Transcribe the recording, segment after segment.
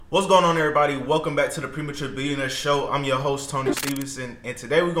What's going on, everybody? Welcome back to the Premature Billionaire Show. I'm your host, Tony Stevenson, and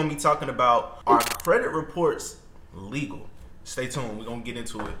today we're going to be talking about, are credit reports legal? Stay tuned. We're going to get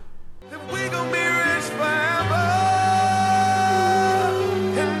into it. We gonna be rich forever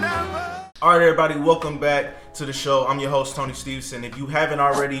and ever. All right, everybody, welcome back to the show. I'm your host, Tony Stevenson. If you haven't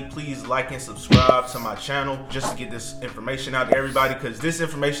already, please like and subscribe to my channel just to get this information out to everybody, because this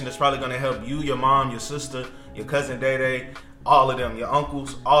information is probably going to help you, your mom, your sister, your cousin Day, all of them, your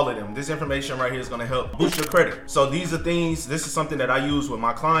uncles, all of them. This information right here is going to help boost your credit. So these are things, this is something that I use with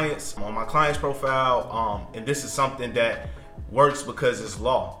my clients, on my client's profile, and this is something that works because it's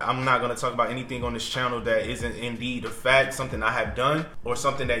law. I'm not going to talk about anything on this channel that isn't indeed a fact, something I have done, or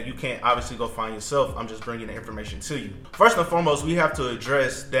something that you can't obviously go find yourself. I'm just bringing the information to you. First and foremost, we have to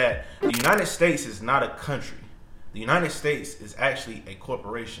address that the United States is not a country. The United States is actually a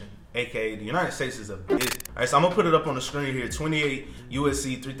corporation, aka the United States is a business. All right, so I'm gonna put it up on the screen here. 28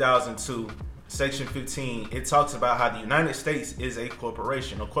 USC 3002, Section 15. It talks about how the United States is a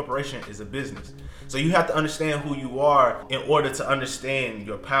corporation. A corporation is a business. So you have to understand who you are in order to understand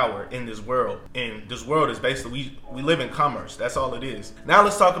your power in this world. And this world is basically, we live in commerce. That's all it is. Now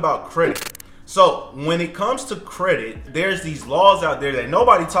let's talk about credit. So when it comes to credit, there's these laws out there that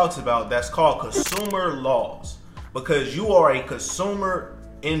nobody talks about that's called consumer laws. Because you are a consumer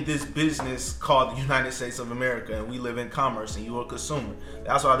in this business called the United States of America, and we live in commerce, and you're a consumer.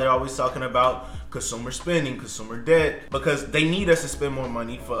 That's why they're always talking about consumer spending, consumer debt, because they need us to spend more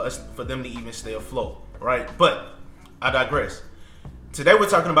money for them to even stay afloat, right? But I digress. Today we're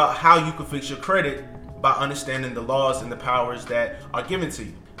talking about how you can fix your credit by understanding the laws and the powers that are given to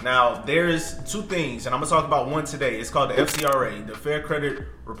you. Now, there's two things, and I'm gonna talk about one today. It's called the FCRA, the Fair Credit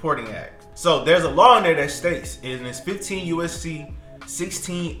Reporting Act. So there's a law in there that states, and it's 15 USC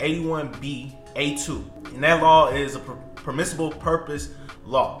 1681B A2, and that law is a permissible purpose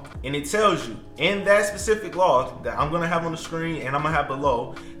law, and it tells you in that specific law that I'm going to have on the screen and I'm going to have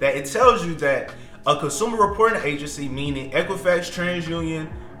below, that it tells you that a consumer reporting agency, meaning Equifax, TransUnion,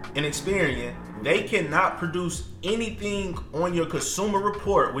 and Experian, they cannot produce anything on your consumer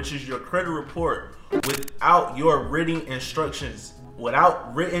report, which is your credit report, without your written instructions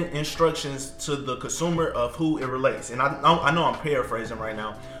to the consumer of who it relates. And I know I'm paraphrasing right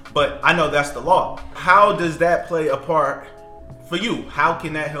now, but I know that's the law. How does that play a part for you? How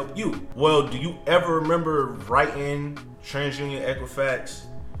can that help you? Well, do you ever remember writing TransUnion, Equifax,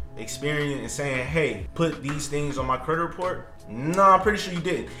 Experian, and saying, hey, put these things on my credit report? No, I'm pretty sure you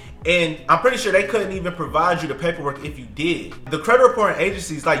didn't. And I'm pretty sure they couldn't even provide you the paperwork if you did. The credit reporting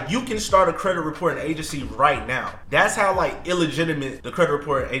agencies, like, you can start a credit reporting agency right now. That's how, like, illegitimate the credit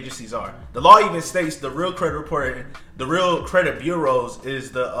reporting agencies are. The law even states the real credit bureaus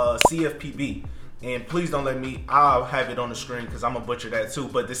is the CFPB. And please don't let me, I'll have it on the screen because I'm gonna butcher that too.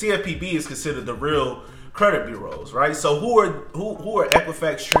 But the CFPB is considered the real credit bureaus, right? So who are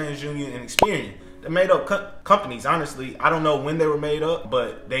Equifax, TransUnion, and Experian? They're made up companies. Honestly, I don't know when they were made up,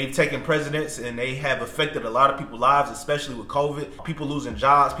 but they've taken precedence and they have affected a lot of people's lives, especially with COVID, people losing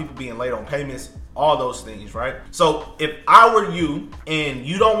jobs, people being late on payments, all those things, right? So if I were you and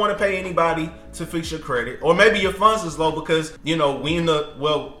you don't want to pay anybody to fix your credit, or maybe your funds is low because, you know, we in the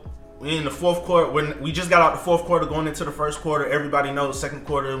fourth quarter, when we just got out the fourth quarter going into the first quarter, everybody knows second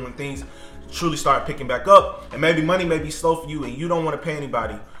quarter when things truly start picking back up, and maybe money may be slow for you and you don't want to pay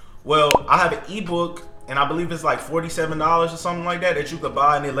anybody. Well, I have an ebook, and I believe it's like $47 or something like that you could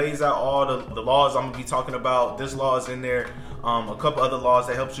buy, and it lays out all the laws I'm gonna be talking about. This law is in there, a couple other laws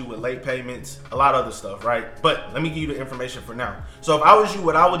that helps you with late payments, a lot of other stuff, right? But let me give you the information for now. So if I was you,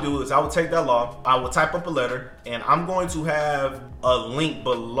 what I would do is I would take that law, I would type up a letter, and I'm going to have a link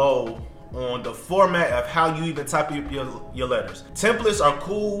below on the format of how you even type up your letters. Templates are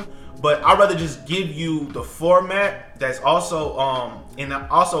cool, but I'd rather just give you the format. That's also, and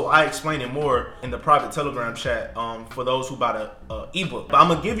also I explain it more in the private Telegram chat for those who buy the ebook. But I'm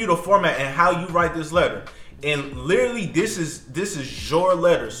gonna give you the format and how you write this letter. And literally, this is your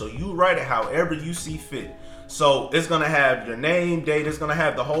letter, so you write it however you see fit. So it's gonna have your name, date, it's gonna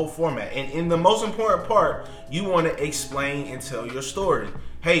have the whole format. And in the most important part, you wanna explain and tell your story.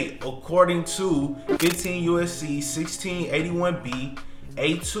 Hey, according to 15 USC 1681B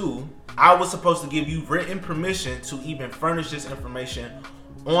A2, I was supposed to give you written permission to even furnish this information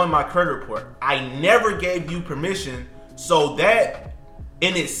on my credit report. I never gave you permission, so that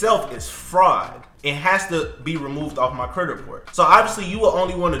in itself is fraud. It has to be removed off my credit report. So obviously you will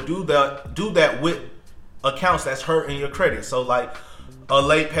only want to do that with accounts that's hurting your credit. So like a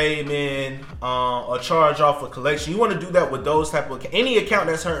late payment, a charge off, a collection. You want to do that with those type of any account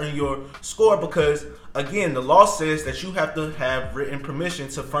that's hurting your score, because again, the law says that you have to have written permission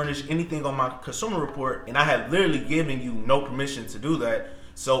to furnish anything on my consumer report, and I have literally given you no permission to do that.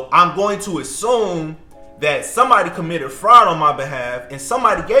 So I'm going to assume that somebody committed fraud on my behalf and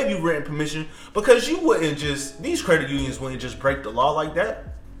somebody gave you written permission, because you wouldn't just, these credit unions wouldn't just break the law like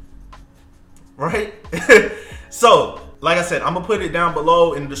that, right? So like I said, I'm gonna put it down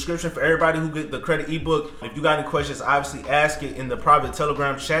below in the description for everybody who get the credit ebook. If you got any questions, obviously ask it in the private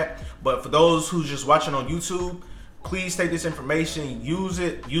Telegram chat. But for those who's just watching on YouTube, please take this information, use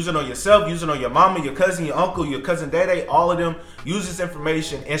it on yourself, use it on your mama, your cousin, your uncle, your cousin Dede, all of them. Use this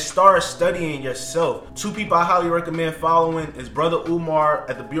information and start studying yourself. 2 people I highly recommend following is Brother Umar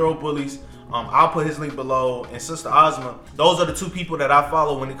at the Bureau Bullies. I'll put his link below, and Sister Ozma. Those are the 2 people that I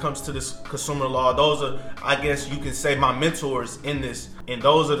follow when it comes to this consumer law. Those are, I guess you can say, my mentors in this. And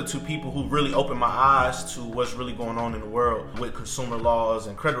those are the 2 people who really opened my eyes to what's really going on in the world with consumer laws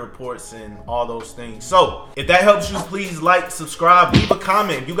and credit reports and all those things. So if that helps you, please like, subscribe, leave a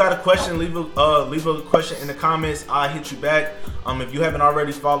comment. If you got a question, leave a question in the comments. I'll hit you back. If you haven't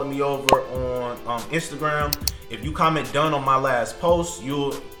already, follow me over on Instagram. If you comment done on my last post,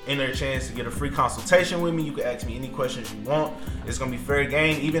 you'll enter a chance to get a free consultation with me. You can ask me any questions you want. It's gonna be fair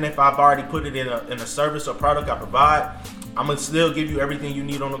game. Even if I've already put it in a service or product I provide, I'm gonna still give you everything you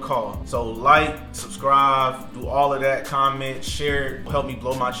need on the call. So like, subscribe, do all of that, comment, share it, help me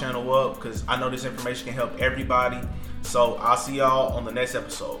blow my channel up, because I know this information can help everybody. So I'll see y'all on the next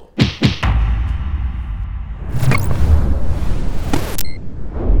episode.